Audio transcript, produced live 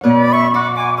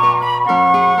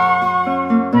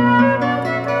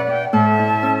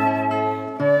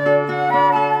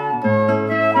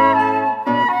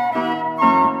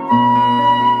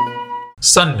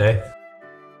Sunday,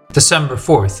 December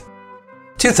 4th,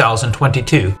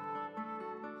 2022,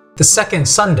 the second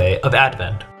Sunday of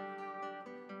Advent.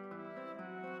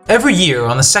 Every year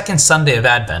on the second Sunday of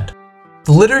Advent,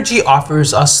 the liturgy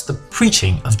offers us the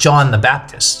preaching of John the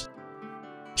Baptist.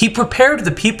 He prepared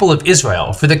the people of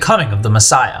Israel for the coming of the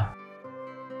Messiah.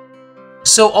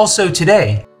 So also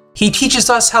today, he teaches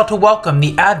us how to welcome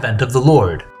the advent of the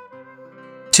Lord.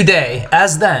 Today,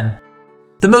 as then,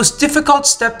 the most difficult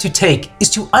step to take is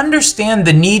to understand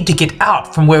the need to get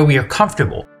out from where we are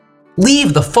comfortable,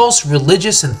 leave the false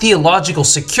religious and theological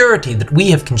security that we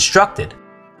have constructed,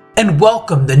 and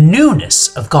welcome the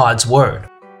newness of God's Word.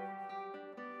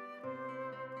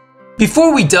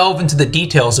 Before we delve into the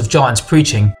details of John's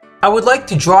preaching, I would like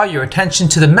to draw your attention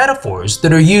to the metaphors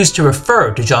that are used to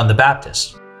refer to John the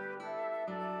Baptist.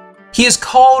 He is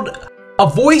called a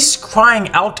voice crying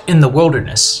out in the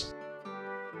wilderness.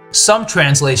 Some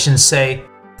translations say,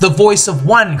 the voice of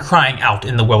one crying out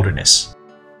in the wilderness.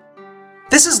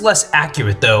 This is less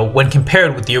accurate, though, when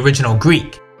compared with the original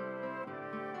Greek.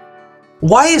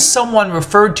 Why is someone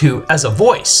referred to as a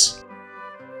voice?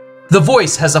 The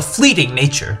voice has a fleeting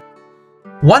nature.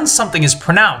 Once something is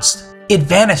pronounced, it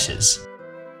vanishes.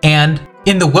 And,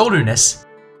 in the wilderness,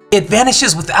 it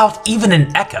vanishes without even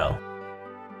an echo.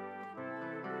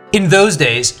 In those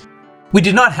days, we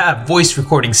did not have voice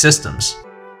recording systems.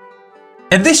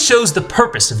 And this shows the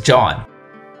purpose of John.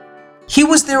 He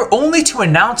was there only to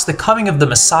announce the coming of the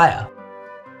Messiah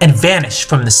and vanish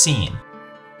from the scene.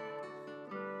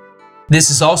 This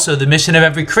is also the mission of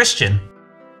every Christian.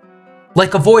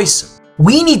 Like a voice,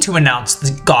 we need to announce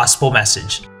the gospel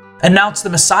message, announce the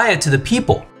Messiah to the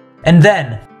people, and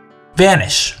then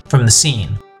vanish from the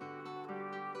scene.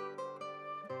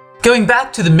 Going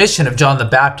back to the mission of John the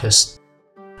Baptist,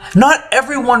 not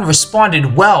everyone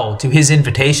responded well to his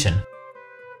invitation.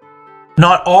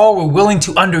 Not all were willing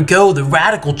to undergo the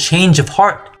radical change of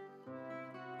heart.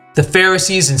 The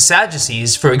Pharisees and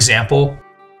Sadducees, for example,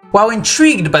 while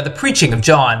intrigued by the preaching of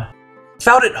John,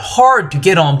 found it hard to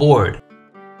get on board.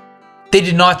 They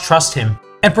did not trust him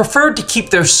and preferred to keep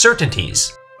their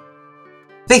certainties.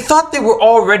 They thought they were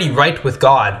already right with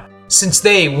God, since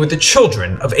they were the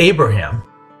children of Abraham.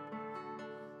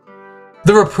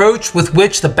 The reproach with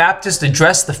which the Baptist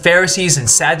addressed the Pharisees and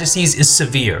Sadducees is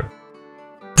severe.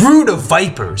 Brood of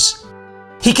vipers!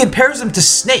 He compares them to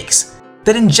snakes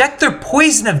that inject their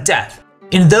poison of death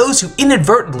in those who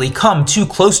inadvertently come too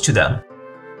close to them.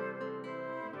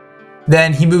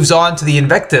 Then he moves on to the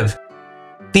invective,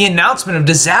 the announcement of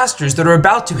disasters that are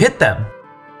about to hit them.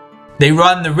 They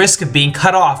run the risk of being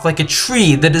cut off like a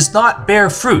tree that does not bear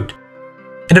fruit,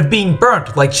 and of being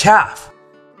burnt like chaff.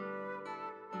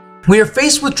 We are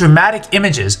faced with dramatic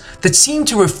images that seem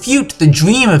to refute the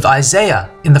dream of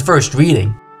Isaiah in the first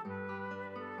reading.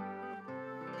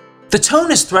 The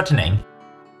tone is threatening,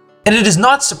 and it is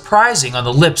not surprising on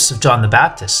the lips of John the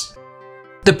Baptist.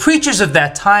 The preachers of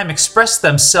that time expressed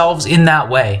themselves in that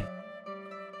way.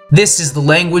 This is the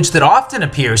language that often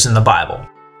appears in the Bible.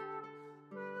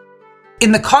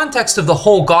 In the context of the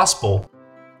whole gospel,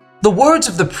 the words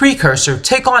of the precursor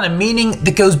take on a meaning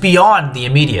that goes beyond the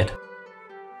immediate.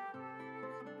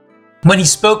 When he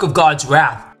spoke of God's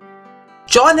wrath,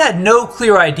 John had no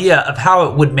clear idea of how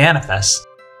it would manifest.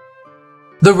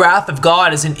 The wrath of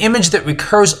God is an image that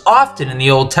recurs often in the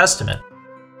Old Testament.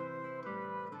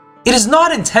 It is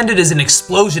not intended as an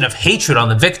explosion of hatred on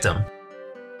the victim.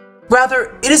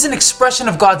 Rather, it is an expression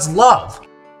of God's love.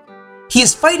 He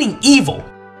is fighting evil,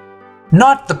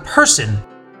 not the person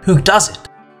who does it.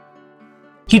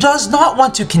 He does not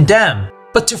want to condemn,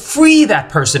 but to free that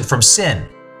person from sin.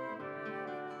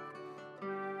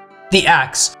 The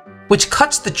axe, which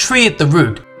cuts the tree at the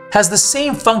root, has the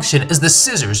same function as the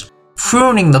scissors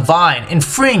pruning the vine and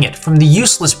freeing it from the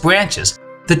useless branches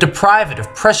that deprive it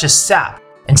of precious sap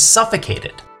and suffocate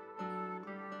it.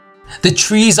 The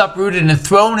trees uprooted and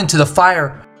thrown into the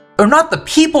fire are not the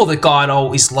people that God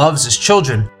always loves as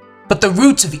children, but the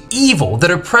roots of evil that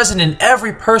are present in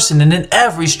every person and in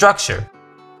every structure.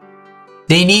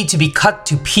 They need to be cut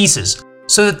to pieces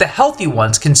so that the healthy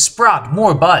ones can sprout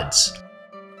more buds.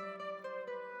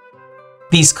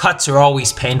 These cuts are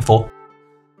always painful,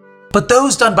 but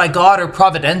those done by God are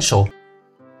providential.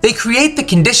 They create the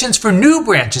conditions for new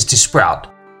branches to sprout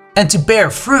and to bear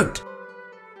fruit.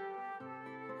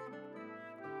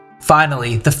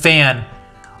 Finally, the fan,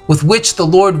 with which the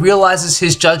Lord realizes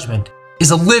his judgment,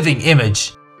 is a living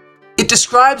image. It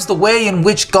describes the way in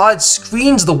which God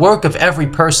screens the work of every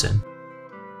person.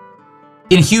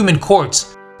 In human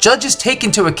courts, judges take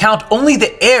into account only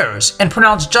the errors and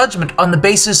pronounce judgment on the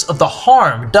basis of the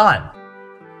harm done.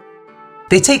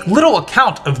 they take little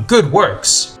account of good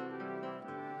works.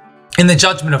 In the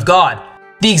judgment of God,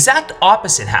 the exact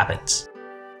opposite happens.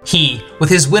 He, with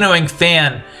his winnowing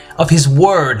fan of his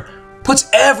word, puts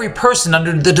every person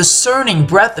under the discerning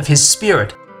breath of his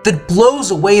Spirit that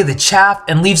blows away the chaff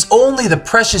and leaves only the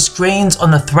precious grains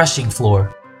on the threshing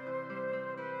floor.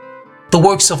 The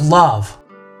works of love,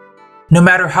 no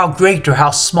matter how great or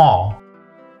how small,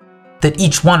 that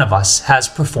each one of us has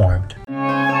performed.